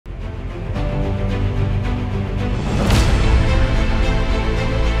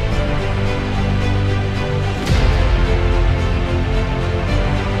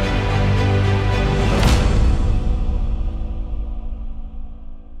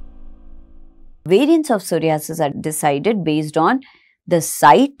Variants of psoriasis are decided based on the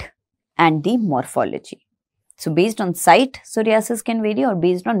site and the morphology. So based on site, psoriasis can vary, or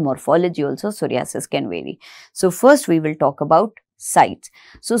based on morphology also psoriasis can vary. So first we will talk about sites.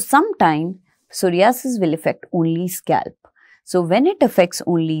 So sometimes psoriasis will affect only scalp. So when it affects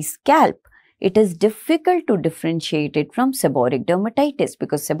only scalp, it is difficult to differentiate it from seborrheic dermatitis,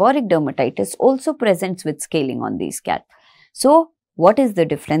 because seborrheic dermatitis also presents with scaling on the scalp. So what is the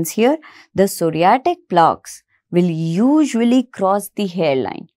difference here? The psoriatic plaques will usually cross the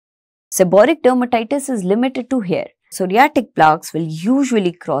hairline. Seborrheic dermatitis is limited to hair. Psoriatic plaques will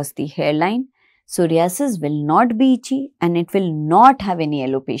usually cross the hairline. Psoriasis will not be itchy and it will not have any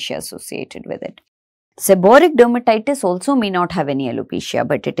alopecia associated with it. Seborrheic dermatitis also may not have any alopecia,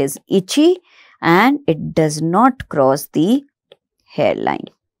 but it is itchy and it does not cross the hairline.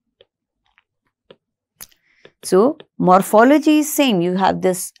 So, morphology is same. You have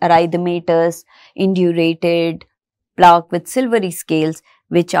this erythematous, indurated plaque with silvery scales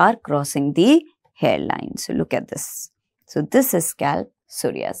which are crossing the hairline. So, look at this. So, this is scalp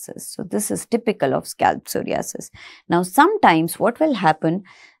psoriasis. So, this is typical of scalp psoriasis. Now, sometimes what will happen,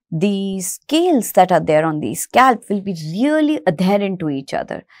 the scales that are there on the scalp will be really adherent to each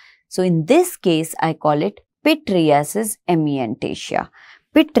other. So, in this case, I call it pityriasis amiantaceae.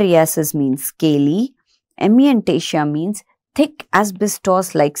 Pityriasis means scaly. Amiantaceae means thick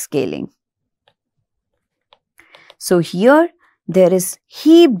asbestos-like scaling. So here there is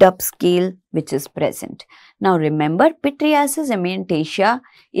heaped up scale which is present. Now remember, pityriasis amiantaceae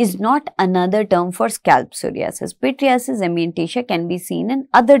is not another term for scalp psoriasis. Pityriasis amiantaceae can be seen in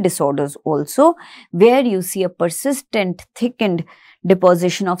other disorders also, where you see a persistent thickened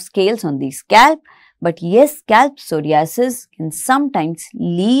deposition of scales on the scalp. But yes, scalp psoriasis can sometimes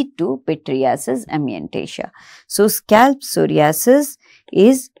lead to pityriasis amiantaceae. So, scalp psoriasis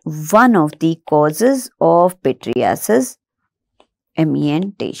is one of the causes of pityriasis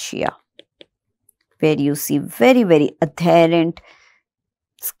amiantaceae, where you see very adherent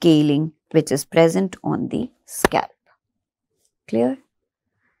scaling which is present on the scalp. Clear?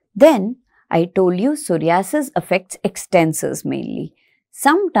 Then, I told you psoriasis affects extensors mainly.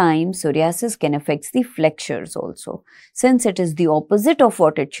 Sometimes psoriasis can affect the flexures also. Since it is the opposite of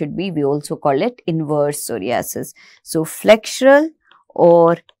what it should be, we also call it inverse psoriasis. So, flexural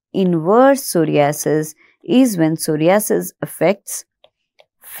or inverse psoriasis is when psoriasis affects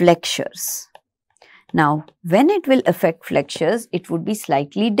flexures. Now, when it will affect flexures, it would be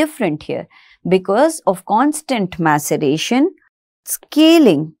slightly different here. Because of constant maceration,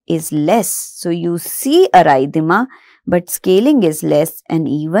 scaling is less. So, you see erythema, but scaling is less and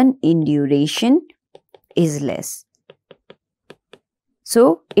even induration is less.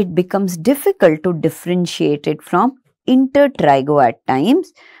 So, it becomes difficult to differentiate it from intertrigo at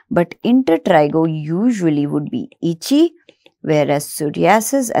times, but intertrigo usually would be itchy, whereas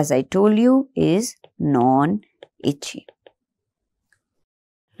psoriasis, as I told you, is non-itchy.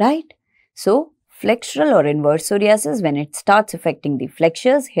 Right? So, flexural or inverse psoriasis, when it starts affecting the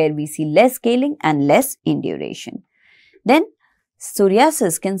flexures, here we see less scaling and less induration. Then,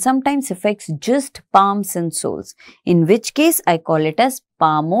 psoriasis can sometimes affect just palms and soles, in which case I call it as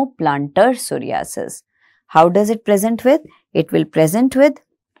palmoplantar psoriasis. How does it present with? It will present with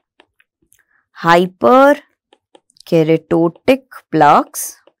hyperkeratotic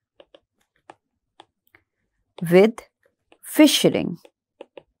plaques with fissuring.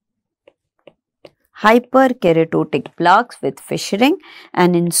 Hyperkeratotic plaques with fissuring,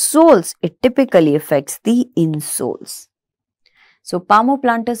 and in soles, it typically affects the insoles. So,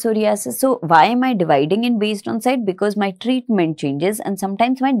 palmoplantar psoriasis. So, why am I dividing in based on site? Because my treatment changes and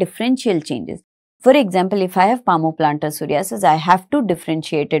sometimes my differential changes. For example, if I have palmoplantar psoriasis, I have to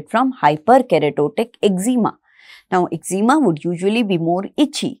differentiate it from hyperkeratotic eczema. Now, eczema would usually be more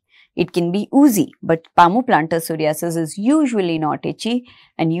itchy. It can be oozy, but palmoplantar psoriasis is usually not itchy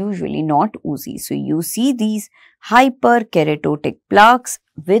and usually not oozy. So, you see these hyperkeratotic plaques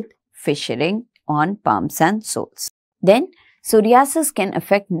with fissuring on palms and soles. Then, psoriasis can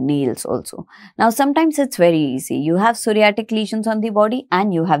affect nails also. Now, sometimes it's very easy. You have psoriatic lesions on the body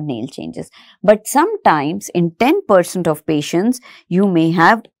and you have nail changes. But sometimes in 10% of patients, you may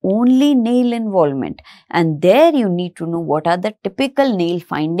have only nail involvement. And there you need to know what are the typical nail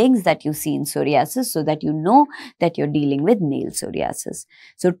findings that you see in psoriasis so that you know that you're dealing with nail psoriasis.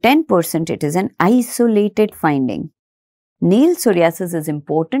 So, 10% it is an isolated finding. Nail psoriasis is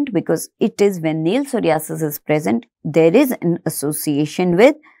important because it is when nail psoriasis is present, there is an association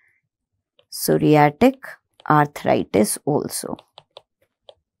with psoriatic arthritis also.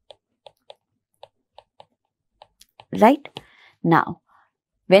 Right? Now,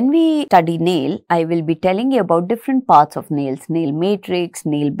 When we study nail, I will be telling you about different parts of nails, nail matrix,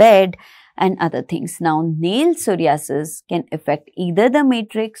 nail bed and other things. Now, nail psoriasis can affect either the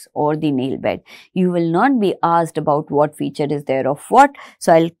matrix or the nail bed. You will not be asked about what feature is there of what.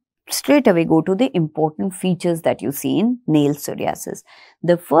 So, I'll straight away go to the important features that you see in nail psoriasis.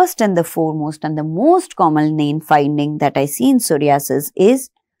 The first and the foremost and the most common nail finding that I see in psoriasis is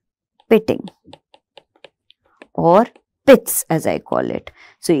pitting or pits as I call it.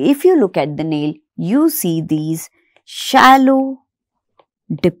 So, if you look at the nail, you see these shallow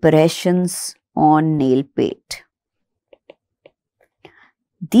depressions on nail plate.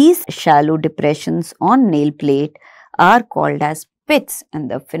 These shallow depressions on nail plate are called as pits and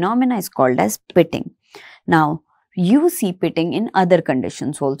the phenomena is called as pitting. Now, you see pitting in other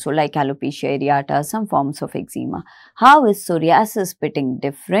conditions also like alopecia areata, some forms of eczema. How is psoriasis pitting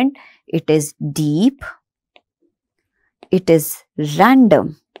different? It is deep, it is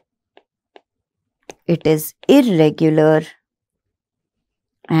random, it is irregular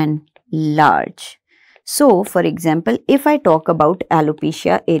and large. So, for example, if I talk about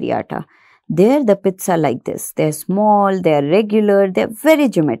alopecia areata, there the pits are like this. They are small, they are regular, they are very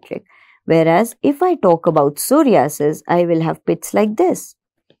geometric. Whereas, if I talk about psoriasis, I will have pits like this.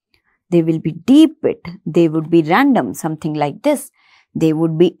 They will be deep pit, they would be random, something like this. They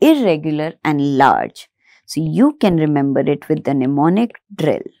would be irregular and large. So, you can remember it with the mnemonic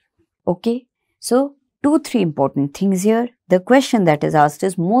drill. Okay. So, 2-3 important things here. The question that is asked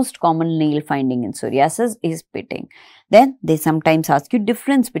is most common nail finding in psoriasis is pitting. Then they sometimes ask you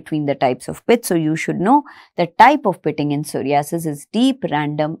difference between the types of pits. So you should know the type of pitting in psoriasis is deep,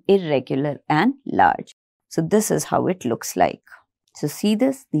 random, irregular and large. So this is how it looks like. So see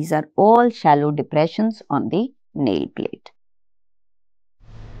this, these are all shallow depressions on the nail plate.